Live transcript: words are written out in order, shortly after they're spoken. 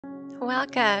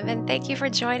Welcome, and thank you for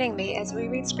joining me as we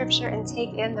read Scripture and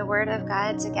take in the Word of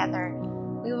God together.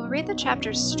 We will read the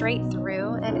chapters straight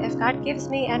through, and if God gives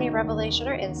me any revelation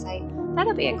or insight,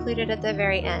 that'll be included at the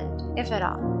very end, if at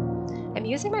all. I'm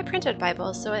using my printed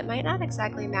Bible, so it might not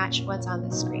exactly match what's on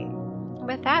the screen.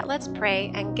 With that, let's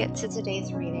pray and get to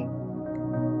today's reading.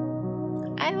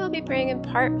 I will be praying in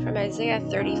part from Isaiah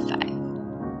 35.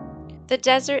 The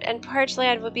desert and parched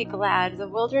land will be glad. The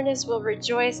wilderness will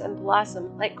rejoice and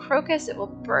blossom. Like crocus, it will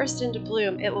burst into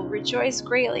bloom. It will rejoice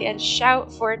greatly and shout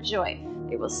for joy.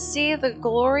 They will see the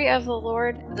glory of the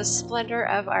Lord, the splendor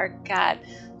of our God.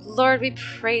 Lord, we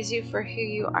praise you for who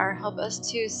you are. Help us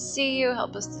to see you.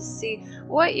 Help us to see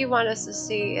what you want us to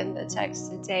see in the text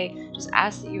today. Just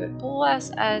ask that you would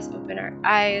bless us, open our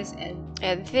eyes,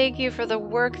 and thank you for the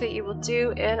work that you will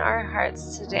do in our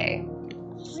hearts today.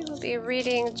 We will be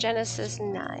reading Genesis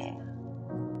 9.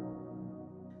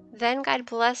 Then God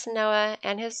blessed Noah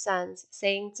and his sons,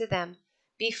 saying to them,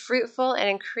 "Be fruitful and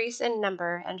increase in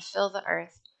number and fill the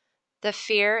earth. The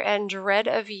fear and dread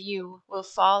of you will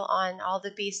fall on all the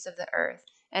beasts of the earth,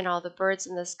 and all the birds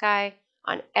in the sky,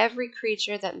 on every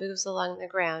creature that moves along the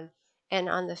ground, and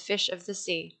on the fish of the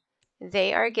sea.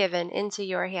 They are given into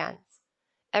your hands.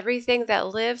 Everything that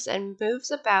lives and moves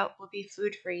about will be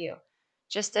food for you.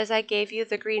 Just as I gave you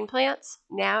the green plants,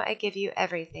 now I give you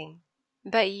everything.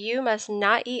 But you must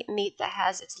not eat meat that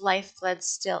has its lifeblood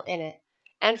still in it.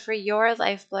 And for your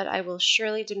lifeblood I will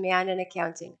surely demand an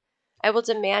accounting. I will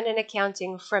demand an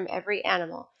accounting from every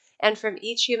animal, and from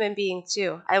each human being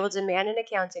too. I will demand an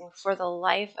accounting for the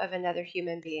life of another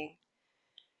human being.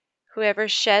 Whoever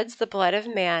sheds the blood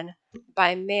of man,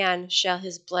 by man shall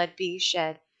his blood be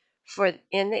shed. For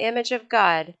in the image of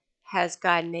God has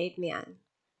God made man.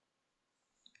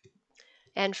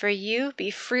 And for you be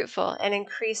fruitful and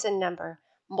increase in number,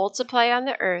 multiply on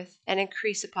the earth and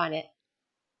increase upon it."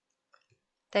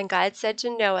 Then God said to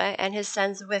Noah and his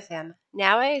sons with him,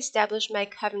 "Now I establish my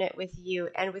covenant with you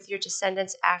and with your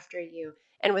descendants after you,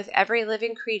 and with every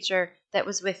living creature that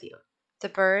was with you, the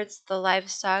birds, the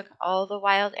livestock, all the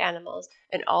wild animals,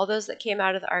 and all those that came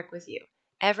out of the ark with you,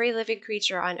 every living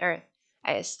creature on earth.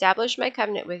 I establish my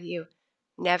covenant with you.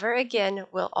 Never again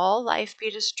will all life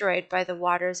be destroyed by the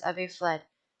waters of a flood.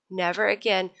 Never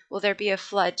again will there be a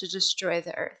flood to destroy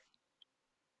the earth."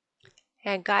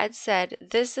 And God said,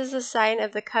 "This is a sign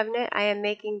of the covenant I am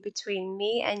making between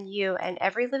me and you and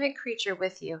every living creature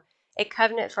with you, a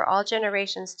covenant for all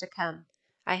generations to come.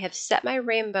 I have set my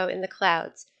rainbow in the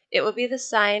clouds. It will be the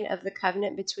sign of the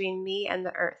covenant between me and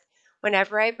the earth.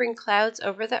 Whenever I bring clouds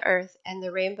over the earth and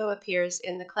the rainbow appears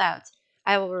in the clouds,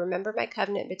 I will remember my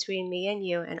covenant between me and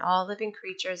you and all living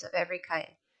creatures of every kind.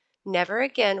 Never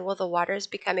again will the waters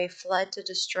become a flood to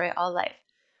destroy all life.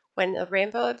 When the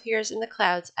rainbow appears in the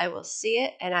clouds, I will see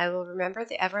it, and I will remember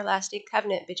the everlasting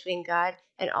covenant between God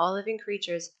and all living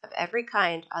creatures of every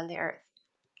kind on the earth."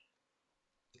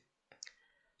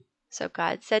 So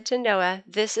God said to Noah,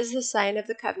 "This is the sign of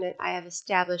the covenant I have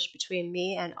established between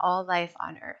me and all life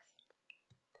on earth."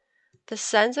 The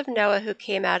sons of Noah who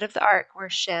came out of the ark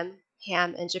were Shem,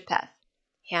 Ham, and Japheth.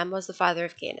 Ham was the father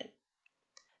of Canaan.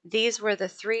 These were the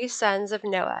three sons of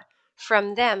Noah.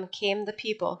 From them came the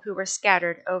people who were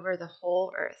scattered over the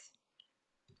whole earth.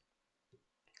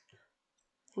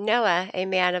 Noah, a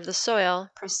man of the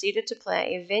soil, proceeded to plant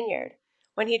a vineyard.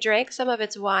 When he drank some of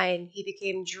its wine, he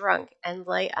became drunk and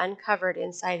lay uncovered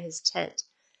inside his tent.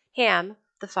 Ham,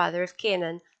 the father of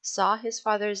Canaan, saw his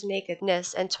father's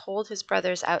nakedness and told his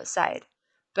brothers outside.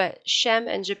 But Shem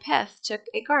and Japheth took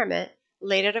a garment,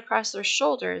 laid it across their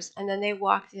shoulders, and then they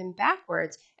walked in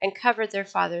backwards and covered their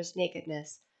father's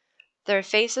nakedness. Their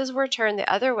faces were turned the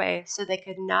other way so they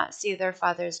could not see their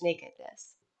father's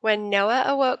nakedness. When Noah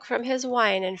awoke from his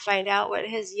wine and found out what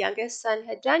his youngest son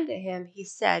had done to him, he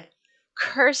said,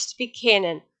 "Cursed be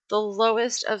Canaan, the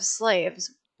lowest of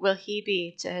slaves will he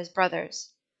be to his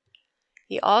brothers."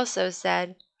 He also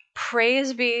said,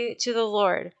 "Praise be to the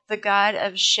Lord, the God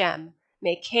of Shem.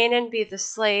 May Canaan be the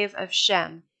slave of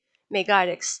Shem. May God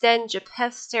extend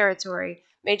Japheth's territory.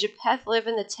 May Japheth live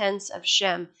in the tents of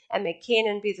Shem, and may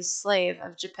Canaan be the slave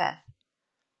of Japheth."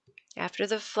 After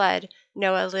the flood,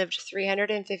 Noah lived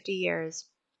 350 years.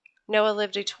 Noah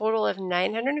lived a total of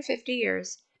 950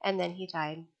 years, and then he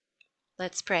died.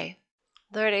 Let's pray.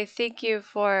 Lord, I thank you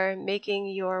for making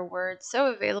your word so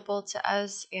available to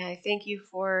us, and I thank you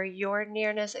for your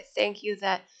nearness. I thank you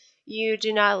that you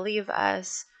do not leave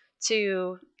us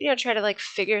to, try to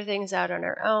figure things out on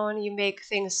our own. You make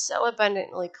things so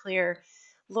abundantly clear.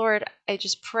 Lord, I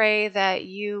just pray that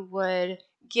you would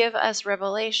give us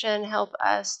revelation, help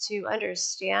us to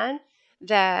understand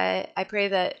that. I pray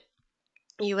that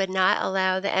You would not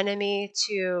allow the enemy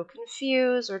to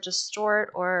confuse or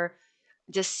distort or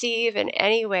deceive in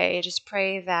any way. Just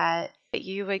pray that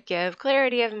you would give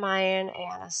clarity of mind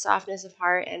and a softness of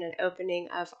heart and an opening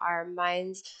of our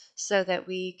minds so that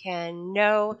we can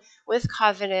know with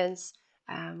confidence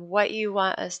what you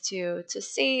want us to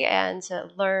see and to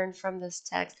learn from this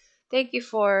text. Thank you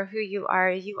for who you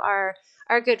are. You are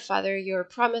our good Father. Your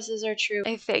promises are true.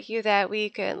 I thank you that we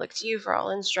can look to you for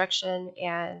all instruction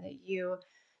and that you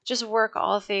just work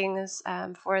all things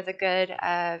for the good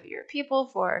of your people,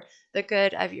 for the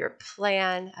good of your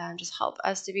plan. Just help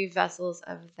us to be vessels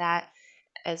of that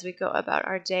as we go about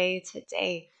our day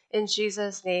today. In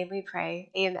Jesus' name we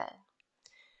pray. Amen.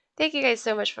 Thank you guys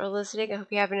so much for listening. I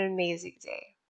hope you have an amazing day.